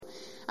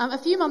A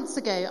few months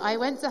ago, I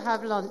went to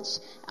have lunch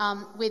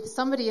with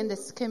somebody in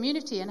this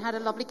community and had a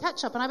lovely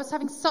catch-up, and I was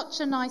having such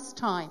a nice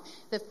time.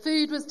 The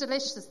food was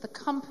delicious, the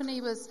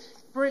company was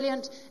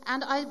brilliant,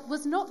 and I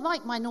was not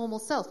like my normal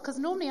self, because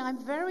normally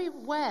I'm very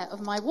aware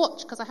of my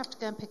watch, because I have to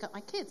go and pick up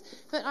my kids.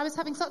 But I was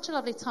having such a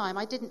lovely time,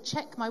 I didn't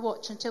check my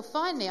watch until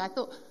finally I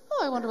thought,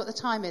 I wonder what the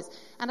time is.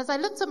 And as I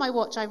looked at my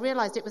watch, I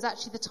realised it was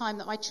actually the time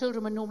that my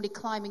children were normally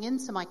climbing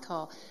into my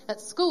car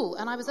at school,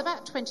 and I was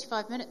about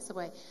 25 minutes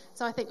away.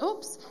 So I think,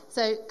 oops,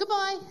 so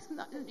goodbye,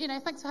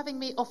 thanks for having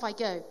me, off I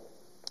go.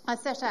 I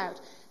set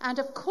out, and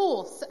of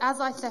course, as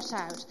I set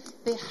out,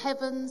 the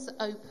heavens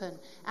open,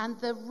 and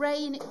the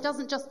rain, it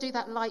doesn't just do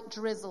that light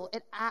drizzle,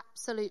 it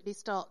absolutely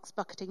starts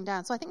bucketing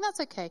down. So I think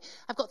that's okay.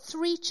 I've got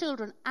 3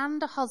 children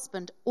and a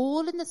husband,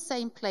 all in the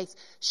same place.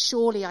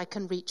 Surely I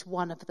can reach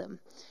one of them.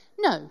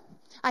 No,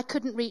 I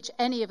couldn't reach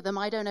any of them.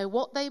 I don't know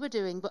what they were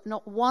doing, but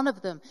not one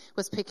of them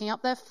was picking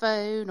up their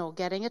phone or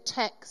getting a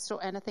text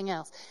or anything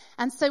else.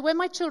 And so when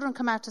my children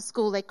come out of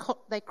school,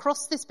 they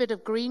cross this bit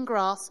of green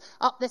grass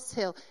up this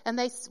hill, and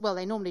they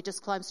normally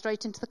just climb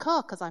straight into the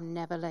car because I'm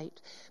never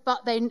late.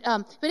 But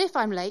if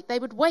I'm late, they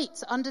would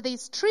wait under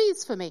these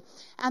trees for me.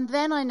 And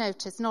then I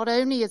noticed not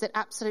only is it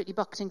absolutely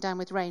bucketing down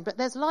with rain, but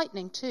there's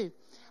lightning too.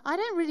 I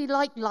don't really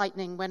like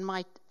lightning when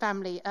my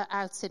family are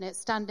out in it,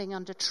 standing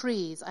under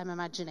trees, I'm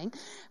imagining.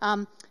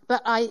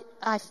 But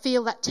I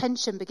feel that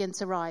tension begin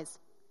to rise.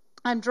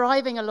 I'm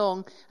driving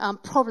along, I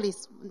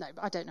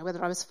don't know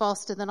whether I was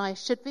faster than I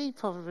should be,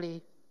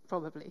 probably.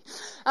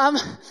 And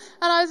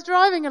I was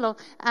driving along,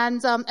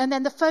 and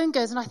then the phone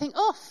goes, and I think,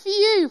 oh,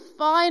 phew,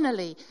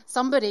 finally,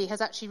 somebody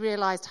has actually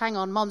realised, hang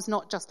on, Mum's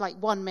not just like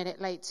 1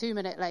 minute late, 2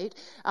 minutes late,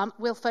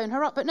 we'll phone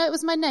her up. But no, it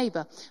was my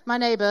neighbour. My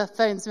neighbour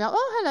phones me up,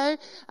 oh, hello,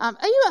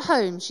 are you at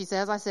home, she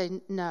says. I say,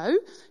 no.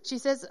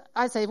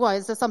 I say, why,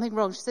 is there something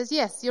wrong? She says,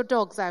 yes, your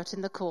dog's out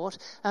in the court.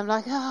 I'm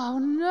like, oh,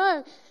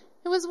 no.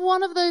 It was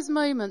one of those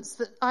moments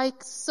that I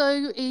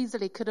so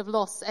easily could have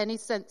lost any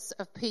sense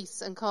of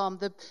peace and calm.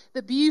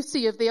 The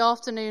beauty of the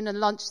afternoon and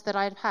lunch that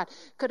I'd had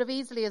could have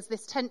easily, as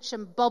this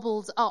tension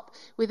bubbled up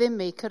within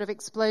me, could have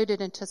exploded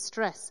into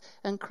stress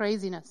and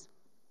craziness.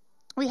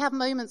 We have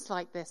moments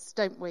like this,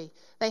 don't we?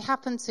 They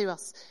happen to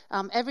us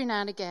every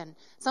now and again.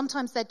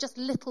 Sometimes they're just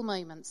little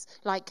moments,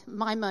 like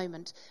my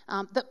moment,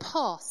 that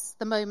pass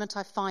the moment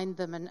I find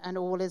them and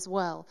all is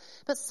well.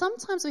 But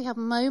sometimes we have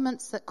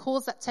moments that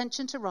cause that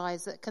tension to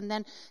rise, that can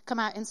then come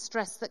out in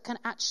stress, that can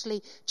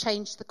actually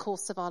change the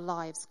course of our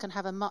lives, can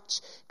have a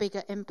much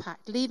bigger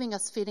impact, leaving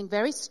us feeling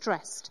very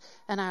stressed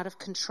and out of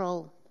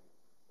control.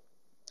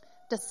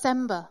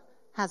 December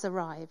has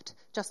arrived.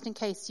 Just in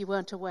case you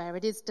weren't aware,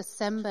 it is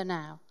December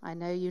now. I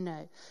know you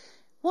know.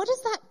 What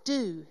does that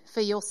do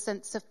for your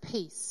sense of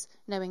peace,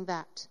 knowing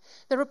that?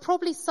 There are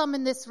probably some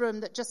in this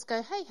room that just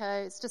go, hey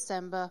ho, it's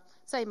December,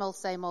 same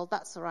old,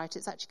 that's all right,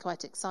 it's actually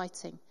quite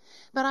exciting.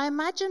 But I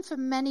imagine for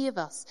many of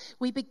us,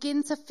 we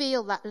begin to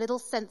feel that little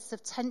sense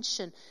of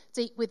tension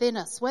deep within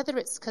us, whether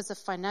it's because of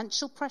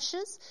financial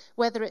pressures,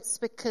 whether it's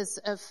because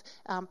of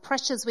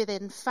pressures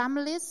within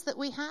families that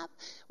we have,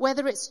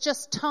 whether it's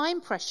just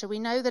time pressure, we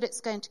know that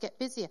it's going to get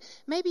busier.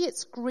 Maybe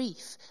it's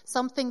grief,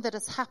 something that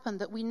has happened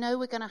that we know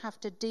we're going to have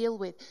to deal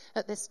with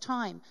at this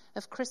time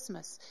of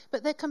Christmas.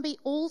 But there can be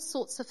all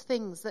sorts of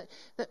things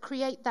that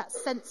create that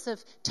sense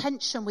of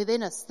tension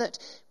within us, that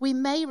we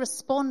may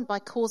respond by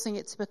causing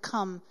it to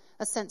become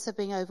a sense of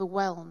being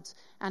overwhelmed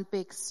and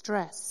big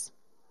stress.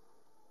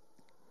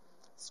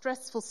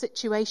 Stressful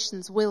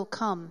situations will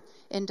come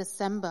in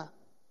December.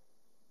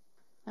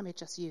 Let me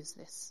just use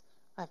this.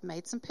 I've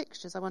made some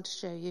pictures I want to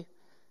show you.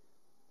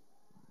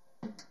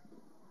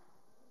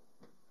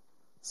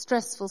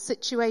 Stressful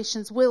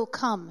situations will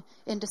come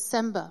in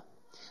December.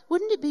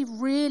 Wouldn't it be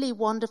really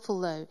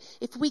wonderful, though,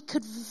 if we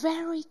could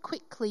very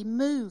quickly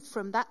move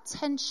from that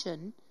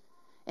tension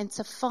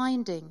into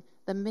finding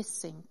the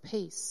missing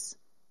piece?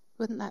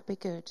 Wouldn't that be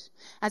good?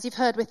 As you've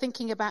heard, we're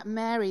thinking about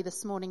Mary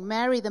this morning,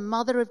 Mary, the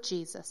mother of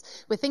Jesus.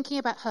 We're thinking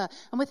about her,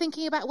 and we're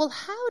thinking about, well,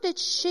 how did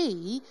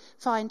she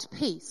find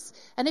peace?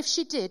 And if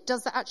she did,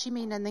 does that actually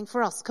mean anything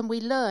for us? Can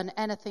we learn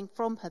anything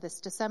from her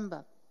this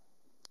December?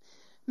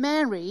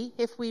 Mary,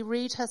 if we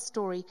read her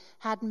story,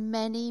 had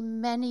many,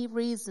 many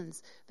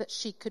reasons that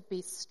she could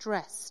be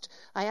stressed.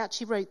 I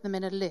actually wrote them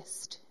in a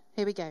list.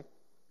 Here we go.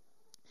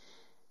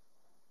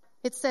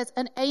 It says,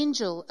 an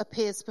angel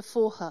appears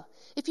before her.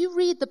 If you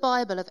read the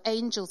Bible of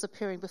angels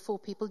appearing before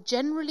people,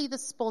 generally the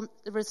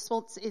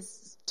response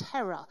is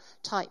terror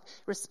type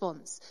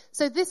response.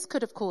 So this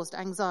could have caused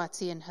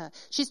anxiety in her.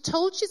 She's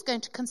told she's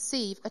going to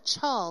conceive a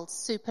child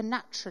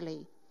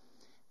supernaturally.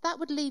 That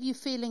would leave you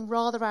feeling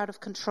rather out of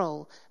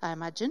control, I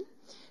imagine.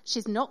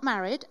 She's not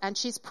married and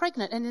she's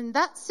pregnant. And in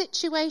that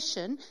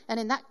situation and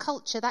in that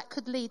culture, that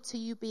could lead to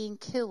you being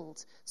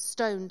killed,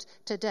 stoned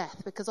to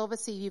death, because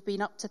obviously you've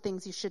been up to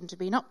things you shouldn't have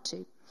been up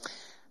to.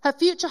 Her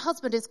future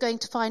husband is going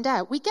to find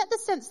out. We get the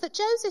sense that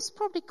Joseph's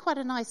probably quite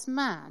a nice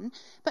man,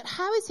 but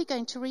how is he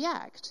going to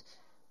react?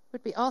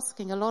 Would be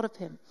asking a lot of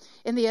him.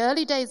 In the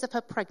early days of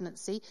her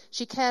pregnancy,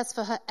 she cares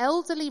for her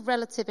elderly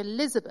relative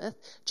Elizabeth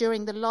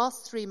during the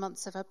last 3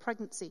 months of her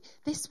pregnancy.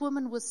 This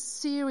woman was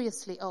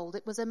seriously old.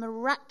 It was a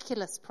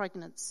miraculous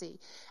pregnancy.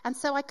 And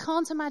so I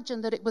can't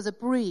imagine that it was a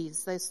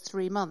breeze, those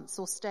 3 months,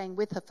 or staying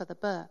with her for the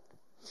birth.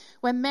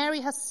 When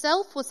Mary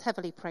herself was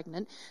heavily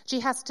pregnant,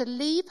 she has to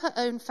leave her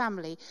own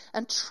family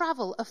and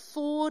travel a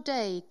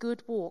 4-day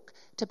good walk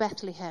to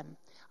Bethlehem.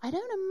 I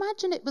don't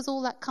imagine it was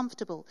all that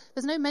comfortable.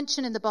 There's no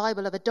mention in the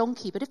Bible of a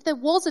donkey, but if there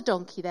was a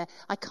donkey there,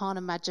 I can't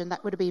imagine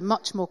that would have been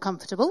much more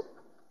comfortable.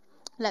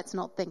 Let's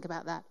not think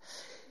about that.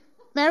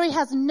 Mary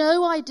has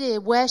no idea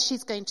where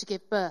she's going to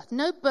give birth.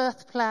 No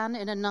birth plan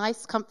in a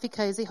nice, comfy,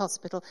 cozy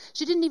hospital.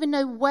 She didn't even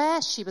know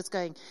where she was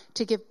going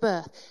to give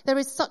birth. There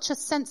is such a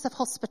sense of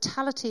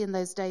hospitality in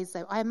those days,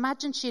 though. I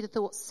imagine she'd have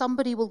thought,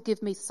 somebody will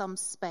give me some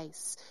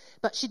space.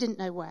 But she didn't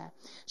know where.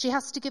 She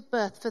has to give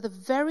birth for the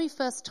very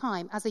first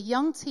time as a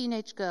young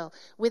teenage girl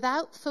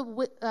without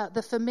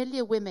the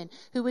familiar women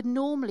who would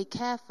normally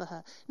care for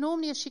her.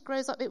 Normally, as she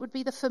grows up, it would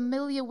be the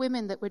familiar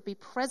women that would be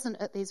present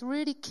at these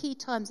really key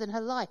times in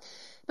her life.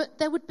 But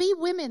there would be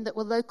women that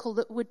were local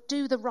that would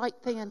do the right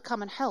thing and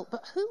come and help.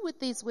 But who would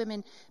these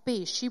women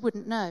be? She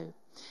wouldn't know.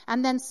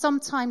 And then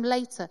sometime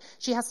later,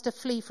 she has to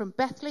flee from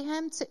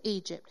Bethlehem to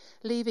Egypt,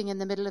 leaving in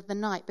the middle of the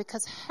night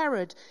because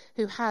Herod,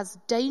 who has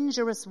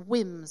dangerous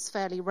whims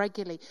fairly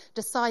regularly,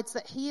 decides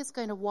that he is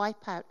going to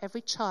wipe out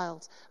every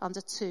child under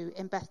 2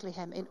 in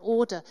Bethlehem in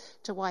order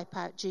to wipe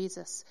out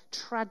Jesus.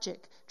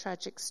 Tragic,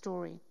 tragic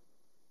story.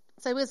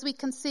 So as we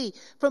can see,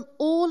 from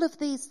all of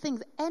these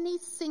things, any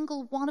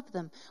single one of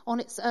them on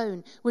its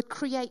own would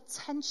create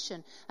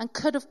tension and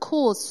could have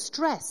caused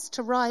stress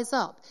to rise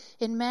up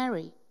in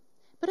Mary.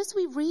 But as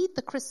we read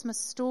the Christmas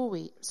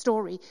story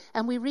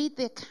and we read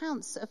the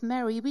accounts of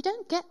Mary, we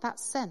don't get that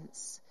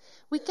sense.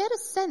 We get a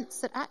sense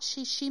that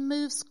actually she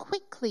moves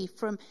quickly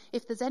from,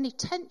 if there's any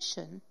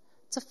tension,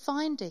 to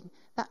finding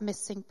that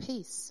missing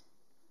piece.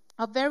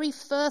 Our very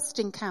first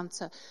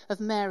encounter of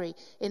Mary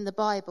in the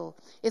Bible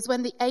is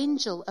when the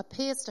angel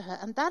appears to her.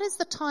 And that is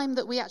the time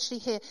that we actually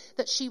hear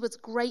that she was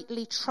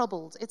greatly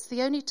troubled. It's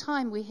the only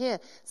time we hear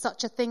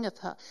such a thing of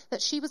her,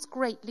 that she was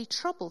greatly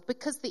troubled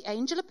because the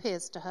angel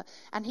appears to her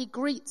and he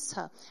greets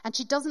her. And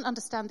she doesn't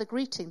understand the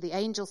greeting. The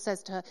angel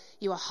says to her,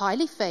 "You are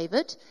highly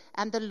favored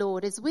and the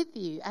Lord is with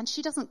you." And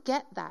she doesn't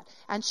get that.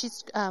 And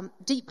she's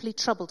deeply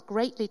troubled,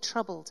 greatly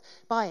troubled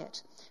by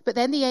it. But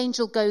then the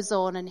angel goes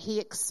on and he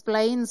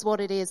explains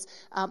what it is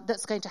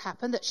that's going to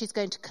happen, that she's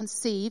going to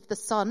conceive the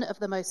Son of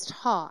the Most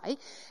High.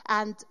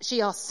 And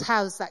she asks,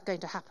 how's that going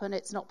to happen?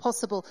 It's not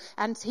possible.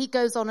 And he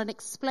goes on and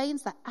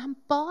explains that. And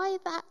by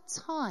that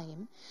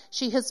time,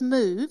 she has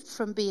moved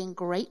from being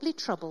greatly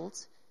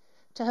troubled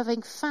to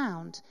having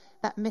found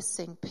that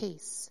missing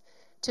piece,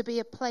 to be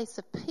a place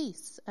of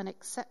peace and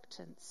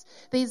acceptance.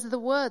 These are the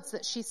words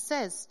that she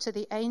says to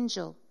the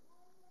angel.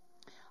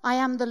 "I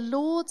am the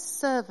Lord's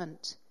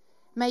servant.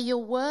 May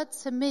your word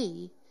to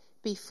me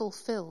be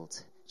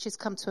fulfilled." She's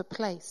come to a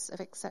place of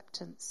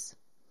acceptance.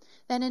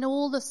 Then in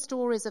all the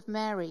stories of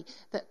Mary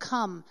that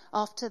come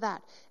after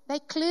that, they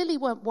clearly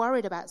weren't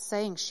worried about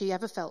saying she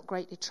ever felt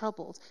greatly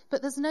troubled.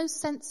 But there's no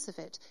sense of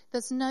it.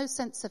 There's no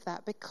sense of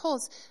that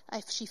because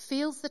if she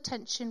feels the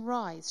tension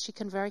rise, she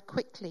can very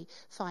quickly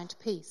find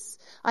peace.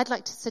 I'd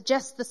like to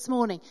suggest this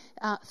morning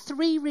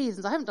 3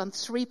 reasons. I haven't done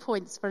 3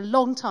 points for a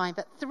long time,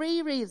 but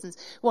 3 reasons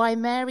why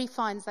Mary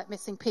finds that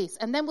missing piece.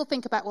 And then we'll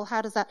think about, well,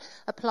 how does that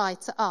apply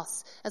to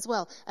us as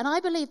well? And I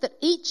believe that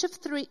each of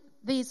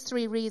these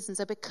 3 reasons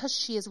are because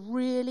she is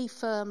really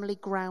firmly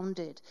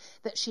grounded,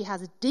 that she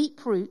has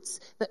deep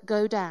roots that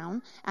go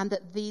down and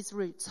that these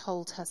roots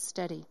hold her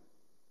steady.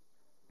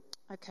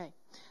 Okay,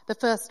 the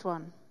first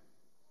one.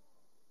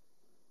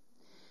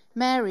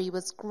 Mary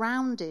was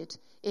grounded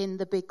in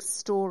the big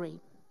story.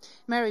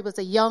 Mary was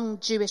a young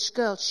Jewish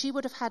girl. She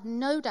would have had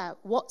no doubt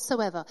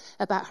whatsoever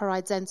about her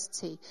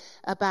identity,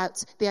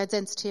 about the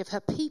identity of her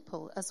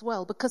people as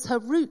well, because her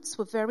roots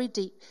were very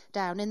deep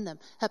down in them.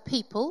 Her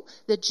people,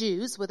 the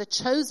Jews, were the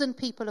chosen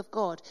people of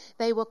God.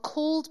 They were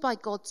called by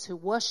God to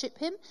worship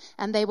him,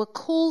 and they were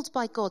called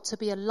by God to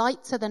be a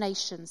light to the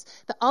nations,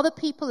 that other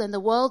people in the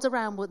world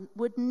around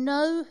would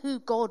know who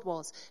God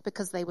was,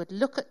 because they would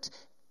look at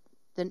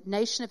the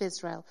nation of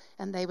Israel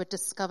and they would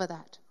discover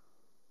that.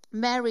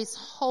 Mary's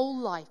whole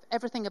life,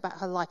 everything about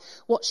her life,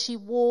 what she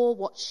wore,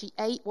 what she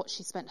ate, what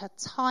she spent her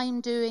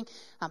time doing,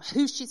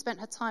 who she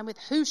spent her time with,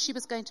 who she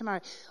was going to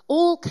marry,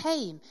 all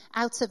came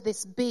out of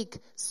this big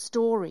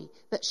story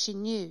that she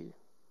knew.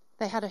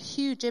 They had a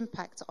huge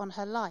impact on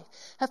her life.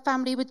 Her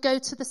family would go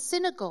to the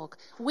synagogue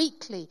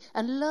weekly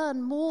and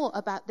learn more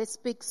about this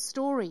big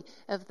story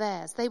of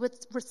theirs. They would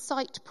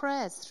recite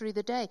prayers through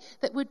the day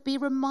that would be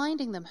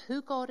reminding them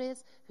who God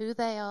is, who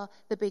they are,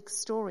 the big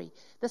story.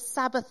 The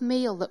Sabbath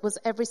meal that was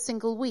every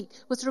single week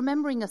was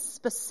remembering a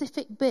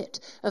specific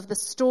bit of the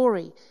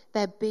story,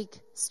 their big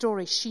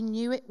story. She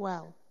knew it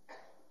well.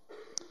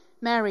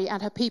 Mary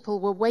and her people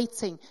were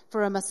waiting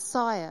for a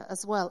Messiah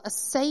as well, a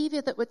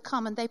Saviour that would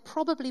come, and they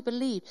probably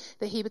believed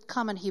that he would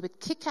come and he would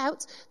kick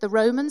out the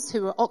Romans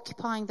who were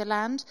occupying the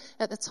land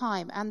at the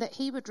time, and that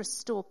he would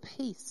restore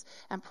peace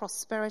and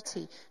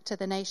prosperity to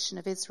the nation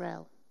of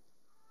Israel.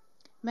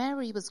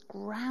 Mary was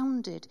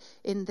grounded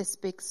in this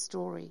big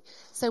story.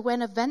 So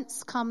when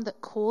events come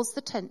that cause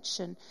the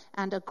tension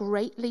and are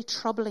greatly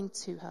troubling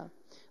to her,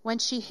 when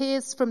she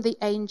hears from the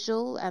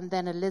angel and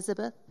then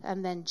Elizabeth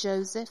and then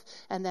Joseph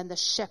and then the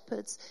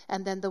shepherds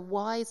and then the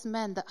wise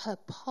men, that her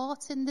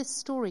part in this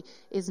story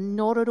is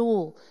not at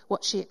all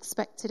what she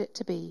expected it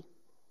to be,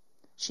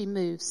 she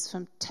moves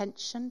from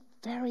tension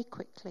very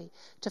quickly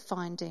to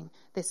finding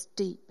this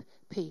deep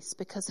peace,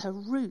 because her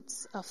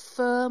roots are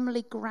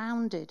firmly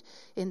grounded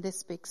in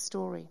this big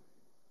story.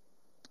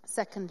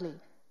 Secondly,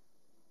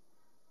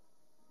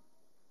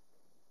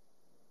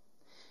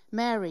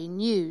 Mary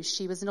knew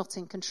she was not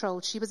in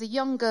control. She was a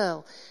young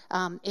girl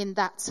in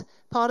that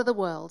part of the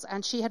world,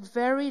 and she had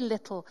very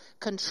little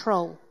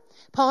control.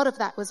 Part of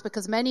that was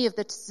because many of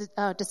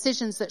the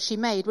decisions that she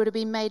made would have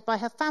been made by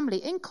her family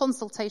in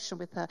consultation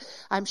with her,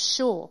 I'm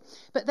sure.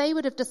 But they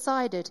would have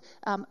decided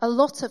a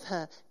lot of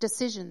her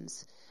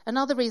decisions.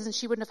 Another reason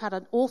she wouldn't have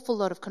had an awful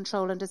lot of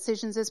control and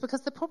decisions is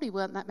because there probably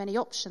weren't that many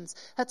options.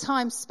 Her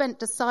time spent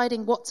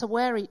deciding what to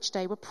wear each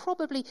day were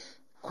probably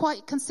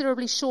quite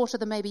considerably shorter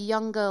than maybe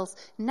young girls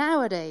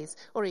nowadays,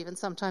 or even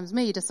sometimes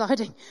me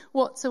deciding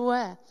what to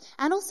wear.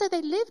 And also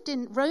they lived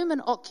in Roman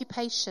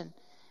occupation,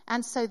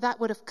 and so that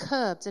would have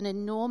curbed an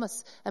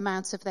enormous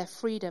amount of their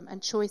freedom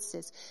and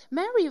choices.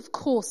 Mary, of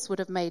course, would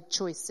have made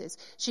choices.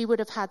 She would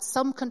have had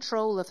some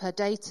control of her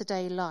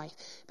day-to-day life,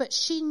 but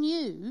she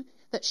knew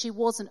that she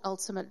wasn't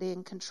ultimately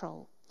in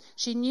control.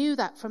 She knew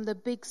that from the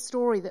big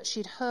story that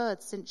she'd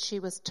heard since she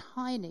was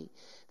tiny,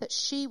 that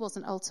she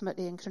wasn't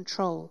ultimately in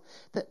control,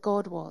 that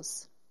God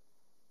was.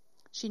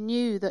 She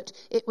knew that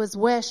it was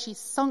where she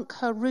sunk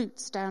her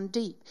roots down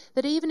deep,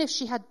 that even if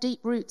she had deep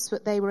roots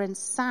but they were in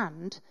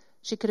sand,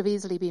 she could have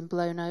easily been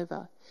blown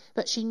over.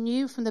 But she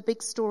knew from the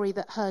big story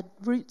that her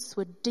roots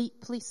were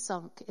deeply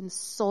sunk in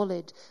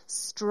solid,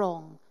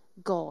 strong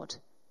God.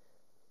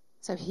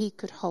 So he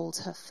could hold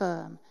her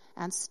firm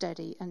and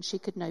steady, and she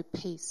could know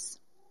peace.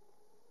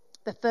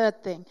 The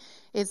third thing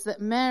is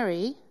that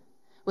Mary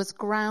was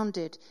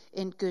grounded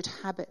in good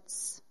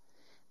habits.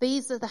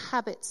 These are the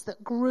habits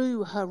that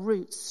grew her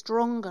roots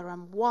stronger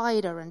and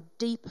wider and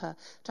deeper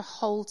to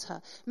hold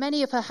her.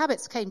 Many of her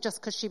habits came just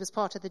because she was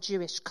part of the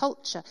Jewish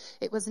culture.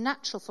 It was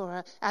natural for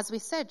her. As we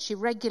said, she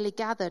regularly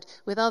gathered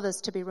with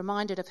others to be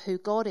reminded of who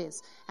God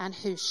is and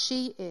who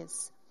she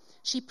is.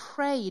 She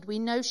prayed. We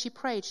know she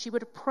prayed. She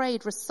would have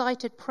prayed,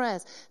 recited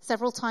prayers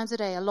several times a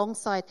day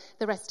alongside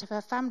the rest of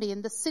her family.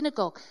 In the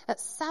synagogue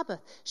at Sabbath,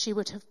 she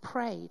would have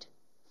prayed.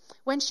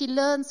 When she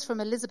learns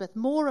from Elizabeth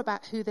more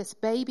about who this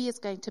baby is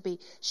going to be,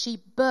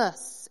 she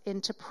bursts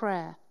into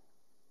prayer.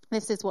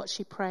 This is what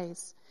she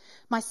prays.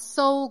 My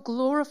soul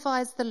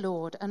glorifies the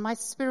Lord, and my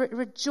spirit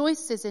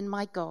rejoices in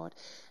my God,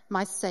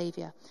 my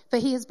Saviour, for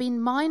he has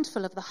been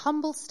mindful of the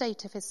humble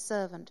state of his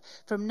servant.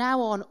 From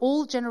now on,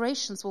 all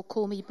generations will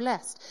call me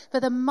blessed, for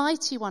the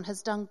Mighty One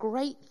has done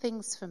great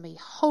things for me.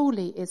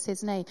 Holy is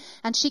his name.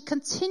 And she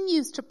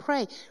continues to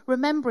pray,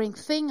 remembering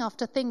thing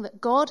after thing that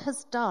God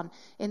has done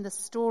in the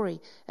story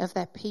of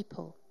their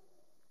people.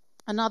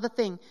 Another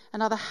thing,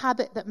 another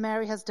habit that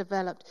Mary has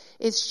developed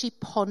is she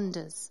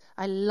ponders.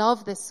 I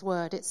love this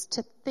word. It's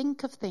to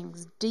think of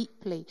things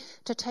deeply,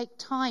 to take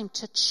time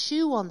to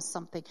chew on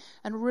something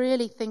and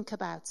really think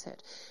about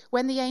it.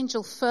 When the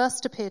angel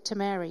first appeared to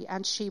Mary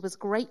and she was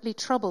greatly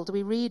troubled,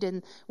 we read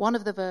in one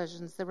of the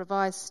versions, the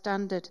Revised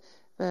Standard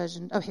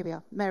Version. Oh, here we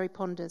are. Mary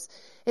ponders.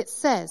 It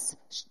says,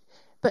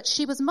 but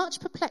she was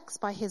much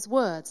perplexed by his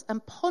words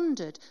and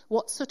pondered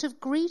what sort of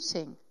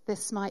greeting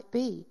this might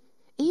be.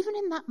 Even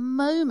in that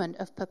moment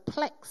of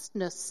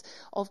perplexedness,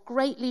 of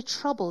greatly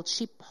troubled,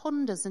 she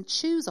ponders and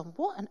chews on,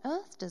 what on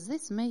earth does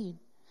this mean?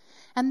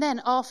 And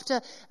then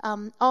after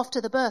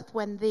the birth,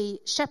 when the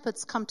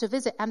shepherds come to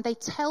visit and they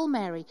tell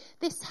Mary,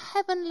 this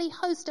heavenly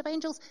host of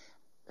angels,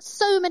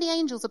 so many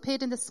angels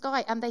appeared in the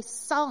sky and they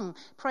sung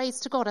praise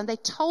to God and they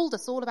told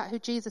us all about who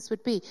Jesus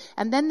would be.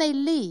 And then they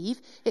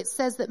leave. It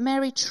says that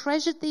Mary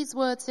treasured these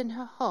words in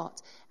her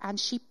heart and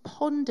she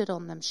pondered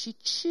on them. She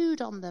chewed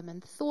on them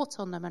and thought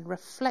on them and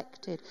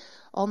reflected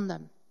on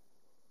them.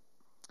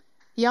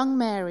 Young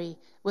Mary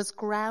was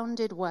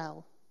grounded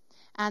well.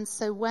 And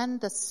so when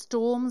the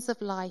storms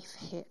of life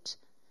hit,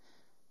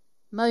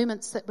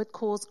 moments that would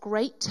cause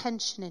great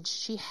tension, and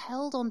she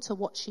held on to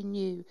what she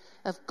knew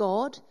of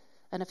God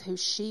and of who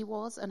she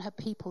was and her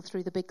people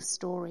through the big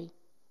story.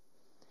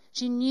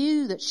 She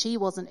knew that she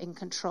wasn't in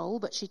control,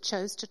 but she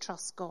chose to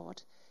trust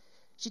God.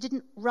 She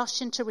didn't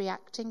rush into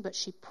reacting, but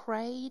she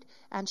prayed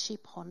and she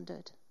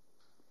pondered.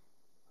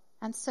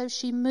 And so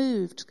she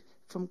moved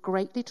from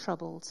greatly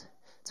troubled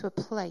to a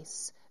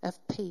place of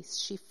peace.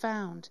 She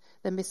found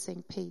the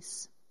missing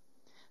piece.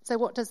 So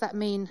what does that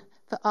mean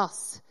for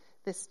us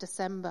this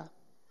December?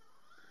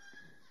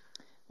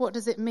 What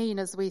does it mean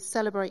as we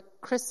celebrate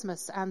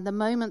Christmas and the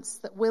moments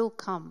that will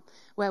come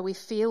where we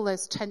feel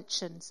those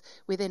tensions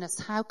within us?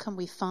 How can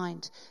we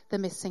find the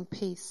missing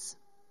piece?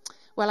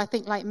 Well, I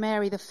think like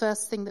Mary, the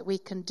first thing that we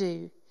can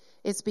do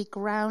is be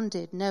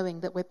grounded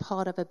knowing that we're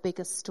part of a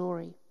bigger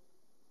story.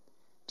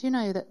 Do you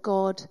know that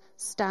God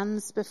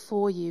stands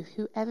before you,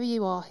 whoever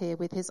you are here,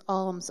 with his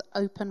arms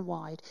open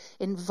wide,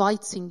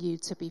 inviting you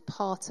to be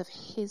part of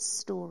his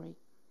story?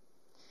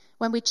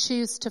 When we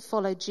choose to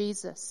follow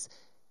Jesus,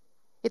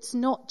 it's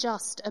not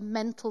just a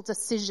mental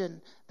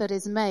decision that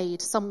is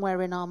made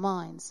somewhere in our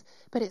minds,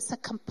 but it's a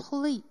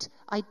complete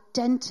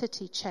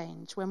identity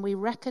change when we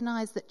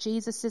recognize that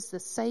Jesus is the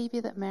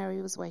Savior that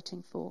Mary was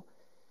waiting for.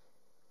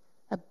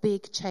 A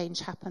big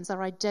change happens.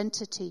 Our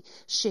identity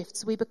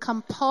shifts. We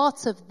become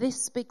part of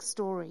this big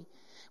story.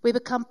 We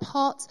become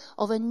part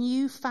of a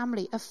new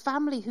family, a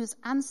family whose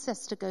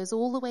ancestor goes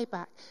all the way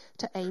back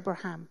to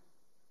Abraham.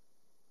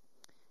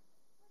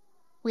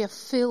 We are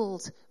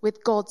filled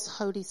with God's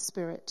Holy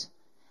Spirit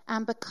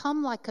and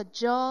become like a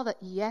jar that,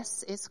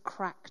 yes, is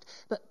cracked,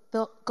 but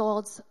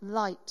God's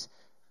light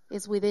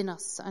is within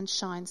us and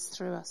shines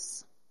through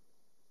us.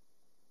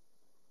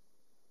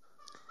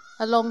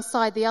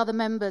 Alongside the other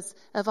members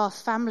of our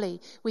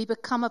family, we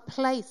become a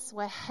place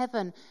where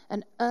heaven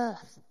and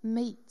earth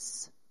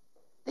meets.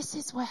 This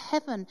is where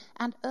heaven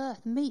and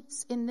earth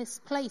meets, in this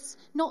place,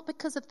 not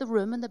because of the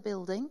room and the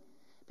building,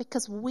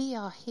 because we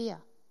are here.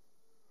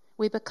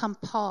 We become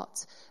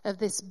part of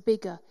this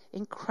bigger,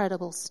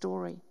 incredible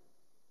story.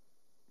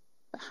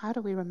 But how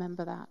do we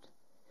remember that?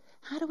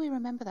 How do we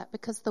remember that?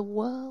 Because the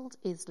world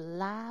is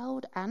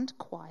loud and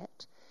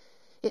quiet.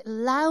 It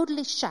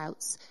loudly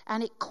shouts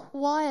and it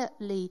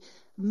quietly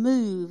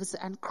moves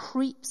and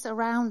creeps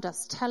around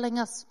us, telling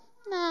us,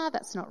 nah,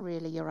 that's not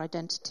really your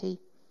identity.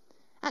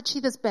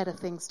 Actually, there's better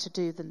things to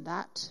do than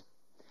that.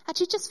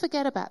 Actually, just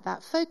forget about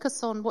that.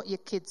 Focus on what your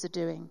kids are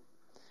doing.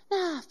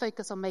 Nah,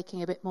 focus on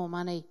making a bit more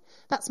money.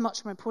 That's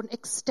much more important.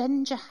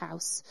 Extend your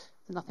house.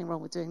 There's nothing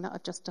wrong with doing that.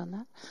 I've just done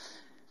that.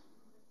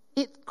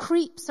 It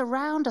creeps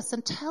around us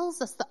and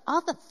tells us that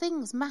other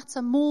things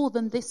matter more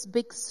than this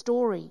big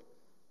story.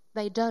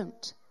 They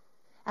don't.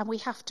 And we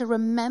have to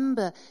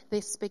remember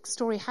this big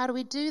story. How do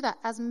we do that?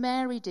 As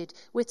Mary did,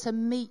 we're to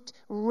meet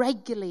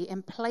regularly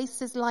in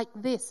places like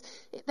this.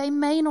 They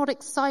may not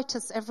excite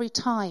us every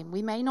time.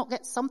 We may not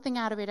get something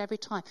out of it every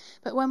time.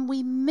 But when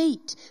we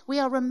meet, we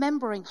are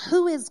remembering,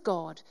 who is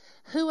God?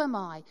 Who am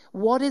I?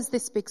 What is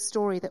this big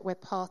story that we're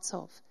part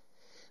of?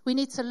 We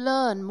need to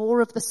learn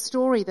more of the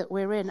story that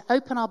we're in.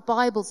 Open our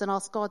Bibles and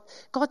ask God,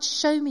 God,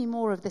 show me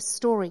more of this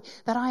story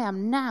that I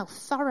am now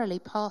thoroughly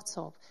part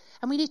of.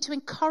 And we need to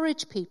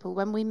encourage people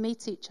when we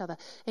meet each other,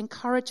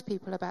 encourage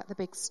people about the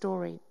big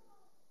story.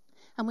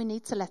 And we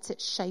need to let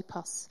it shape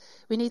us.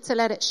 We need to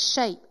let it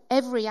shape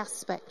every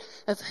aspect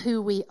of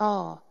who we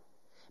are.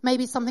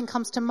 Maybe something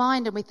comes to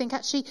mind and we think,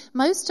 actually,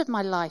 most of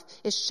my life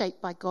is shaped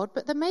by God,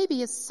 but there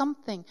maybe is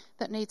something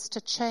that needs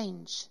to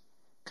change.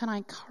 Can I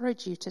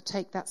encourage you to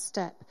take that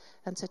step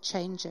and to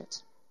change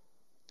it?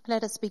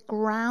 Let us be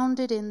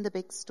grounded in the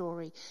big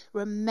story,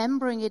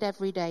 remembering it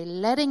every day,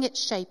 letting it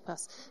shape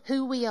us,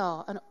 who we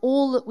are and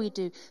all that we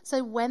do.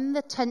 So when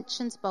the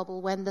tensions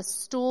bubble, when the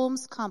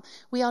storms come,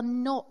 we are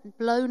not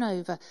blown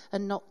over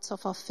and knocked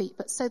off our feet,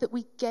 but so that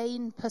we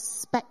gain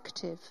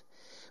perspective.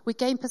 We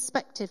gain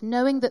perspective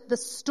knowing that the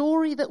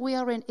story that we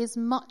are in is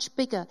much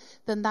bigger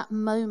than that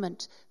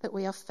moment that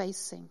we are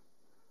facing.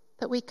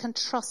 That we can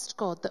trust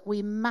God, that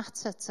we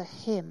matter to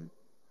him,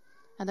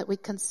 and that we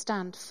can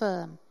stand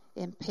firm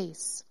in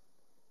peace.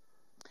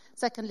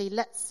 Secondly,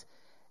 let's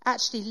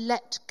actually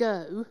let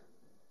go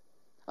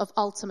of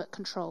ultimate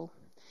control,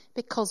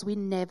 because we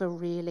never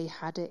really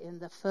had it in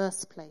the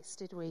first place,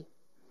 did we?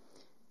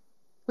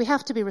 We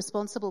have to be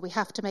responsible. We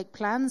have to make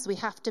plans. We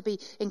have to be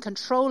in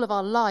control of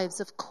our lives,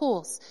 of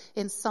course,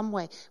 in some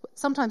way.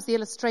 Sometimes the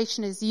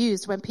illustration is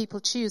used when people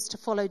choose to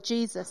follow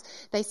Jesus.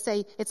 They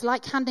say it's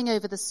like handing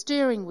over the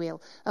steering wheel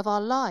of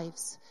our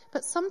lives.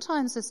 But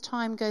sometimes as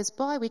time goes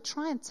by, we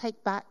try and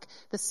take back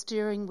the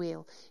steering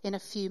wheel in a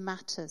few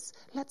matters.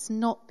 Let's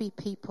not be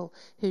people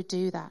who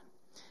do that.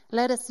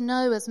 Let us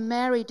know, as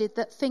Mary did,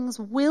 that things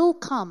will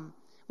come.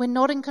 We're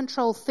not in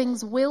control.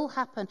 Things will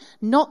happen,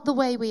 not the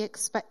way we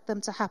expect them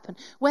to happen.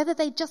 Whether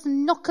they just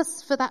knock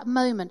us for that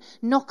moment,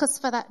 knock us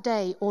for that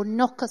day, or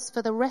knock us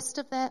for the rest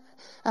of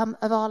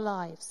our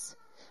lives.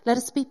 Let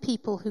us be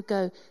people who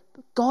go,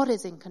 God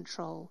is in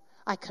control.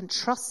 I can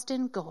trust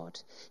in God.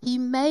 He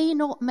may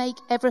not make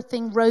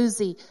everything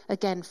rosy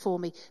again for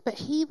me, but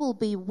he will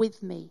be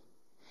with me.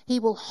 He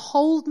will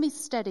hold me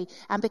steady.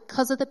 And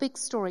because of the big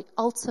story,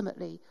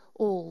 ultimately,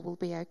 all will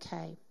be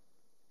okay.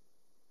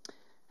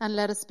 And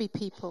let us be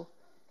people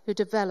who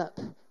develop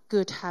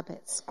good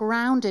habits,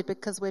 grounded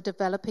because we're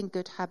developing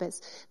good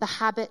habits. The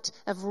habit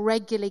of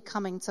regularly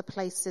coming to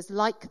places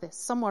like this,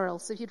 somewhere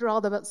else if you'd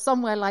rather, but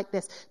somewhere like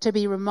this, to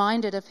be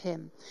reminded of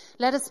him.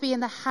 Let us be in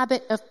the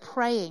habit of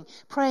praying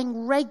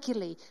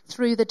regularly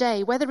through the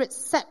day, whether it's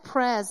set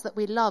prayers that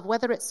we love,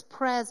 whether it's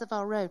prayers of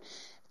our own.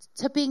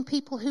 to being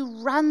people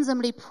who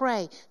randomly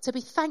pray, to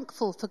be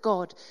thankful for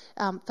God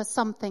for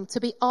something, to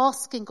be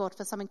asking God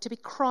for something, to be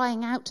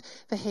crying out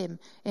for him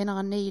in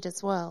our need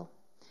as well.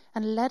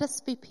 And let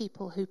us be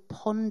people who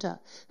ponder,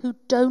 who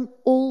don't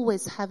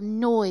always have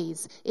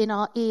noise in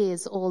our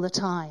ears all the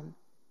time,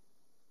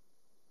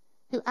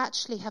 who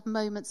actually have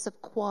moments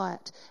of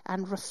quiet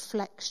and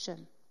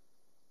reflection.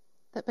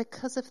 That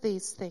because of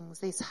these things,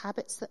 these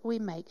habits that we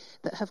make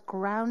that have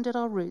grounded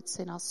our roots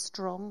in our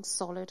strong,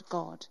 solid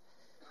God,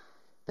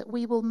 that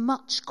we will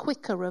much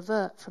quicker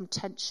revert from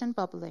tension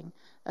bubbling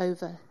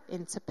over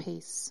into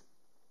peace.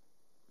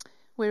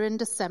 We're in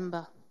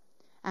December,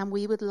 and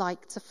we would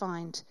like to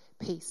find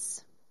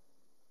peace.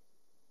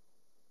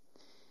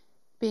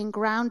 Being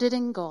grounded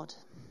in God,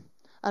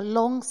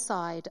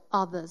 alongside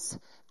others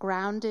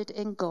grounded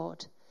in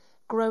God,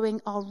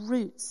 growing our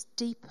roots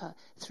deeper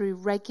through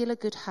regular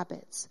good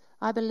habits,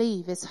 I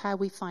believe is how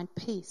we find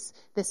peace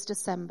this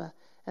December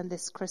and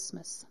this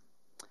Christmas.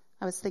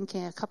 I was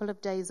thinking a couple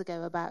of days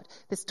ago about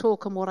this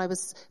talk and what I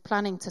was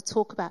planning to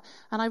talk about,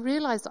 and I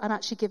realized I'm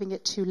actually giving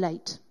it too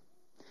late.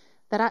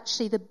 That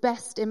actually the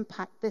best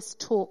impact this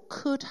talk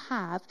could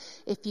have,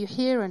 if you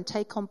hear and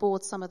take on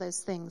board some of those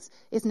things,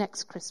 is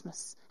next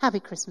Christmas. Happy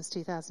Christmas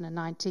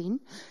 2019.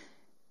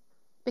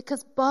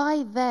 Because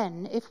by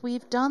then, if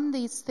we've done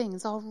these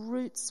things, our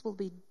roots will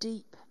be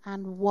deep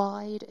and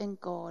wide in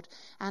God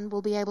and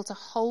will be able to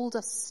hold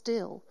us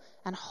still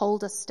and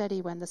hold us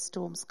steady when the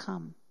storms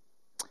come.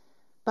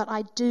 But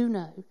I do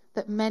know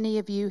that many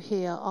of you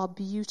here are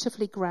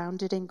beautifully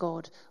grounded in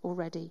God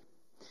already.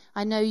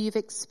 I know you've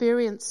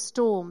experienced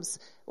storms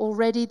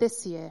already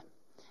this year,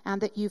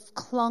 and that you've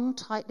clung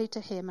tightly to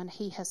him and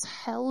he has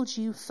held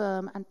you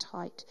firm and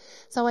tight.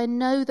 So I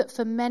know that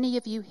for many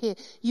of you here,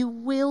 you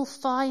will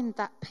find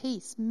that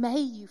peace. May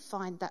you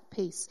find that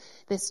peace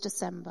this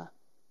December.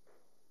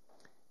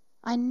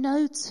 I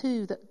know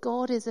too that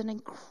God is an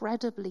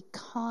incredibly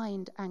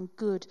kind and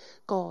good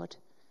God.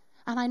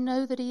 And I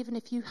know that even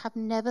if you have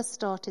never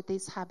started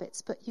these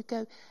habits, but you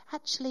go,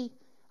 actually,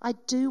 I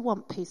do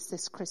want peace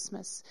this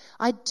Christmas.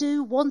 I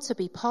do want to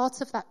be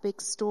part of that big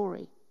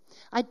story.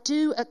 I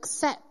do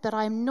accept that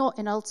I'm not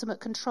in ultimate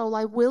control.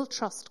 I will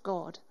trust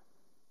God.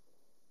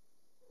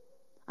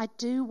 I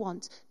do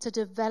want to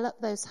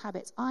develop those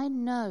habits. I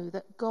know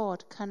that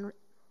God can,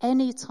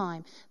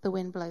 anytime the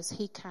wind blows,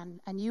 he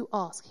can, and you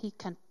ask, he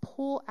can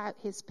pour out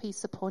his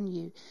peace upon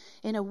you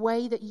in a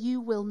way that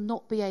you will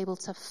not be able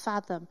to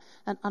fathom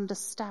and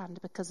understand,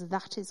 because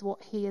that is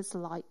what he is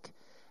like,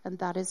 and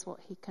that is what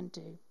he can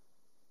do.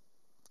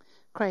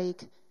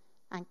 Craig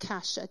and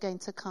Cash are going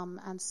to come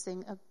and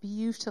sing a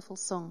beautiful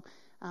song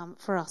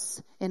for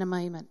us in a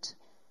moment.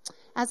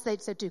 As they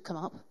do come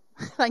up.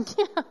 Thank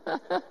you.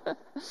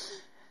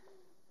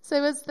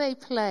 So as they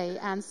play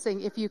and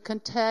sing, if you can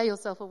tear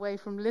yourself away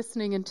from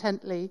listening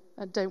intently,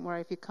 and don't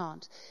worry if you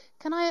can't,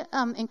 can I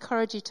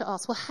encourage you to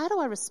ask, well, how do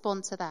I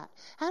respond to that?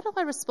 How do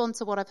I respond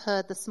to what I've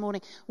heard this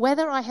morning?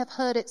 Whether I have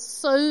heard it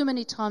so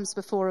many times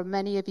before, and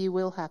many of you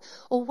will have,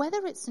 or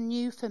whether it's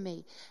new for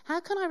me, how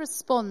can I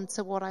respond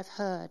to what I've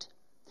heard?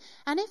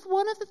 And if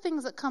one of the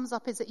things that comes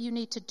up is that you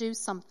need to do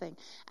something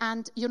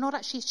and you're not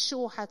actually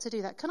sure how to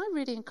do that, can I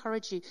really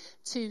encourage you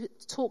to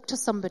talk to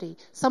somebody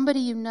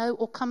you know,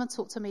 or come and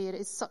talk to me. It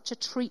is such a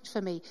treat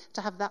for me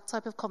to have that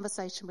type of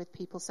conversation with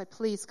people. So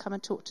please come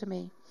and talk to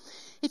me.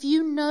 If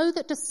you know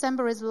that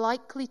December is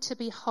likely to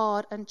be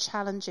hard and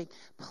challenging,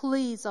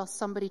 please ask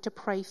somebody to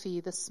pray for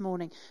you this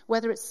morning.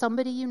 Whether it's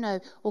somebody you know,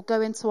 or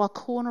go into our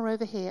corner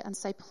over here and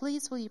say,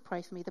 please will you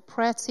pray for me? The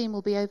prayer team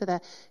will be over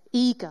there,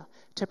 eager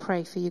to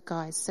pray for you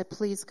guys. So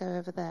please go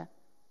over there.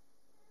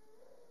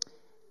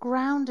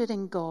 Grounded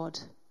in God,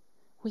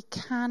 we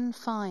can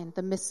find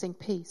the missing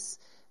piece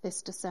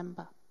this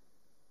December.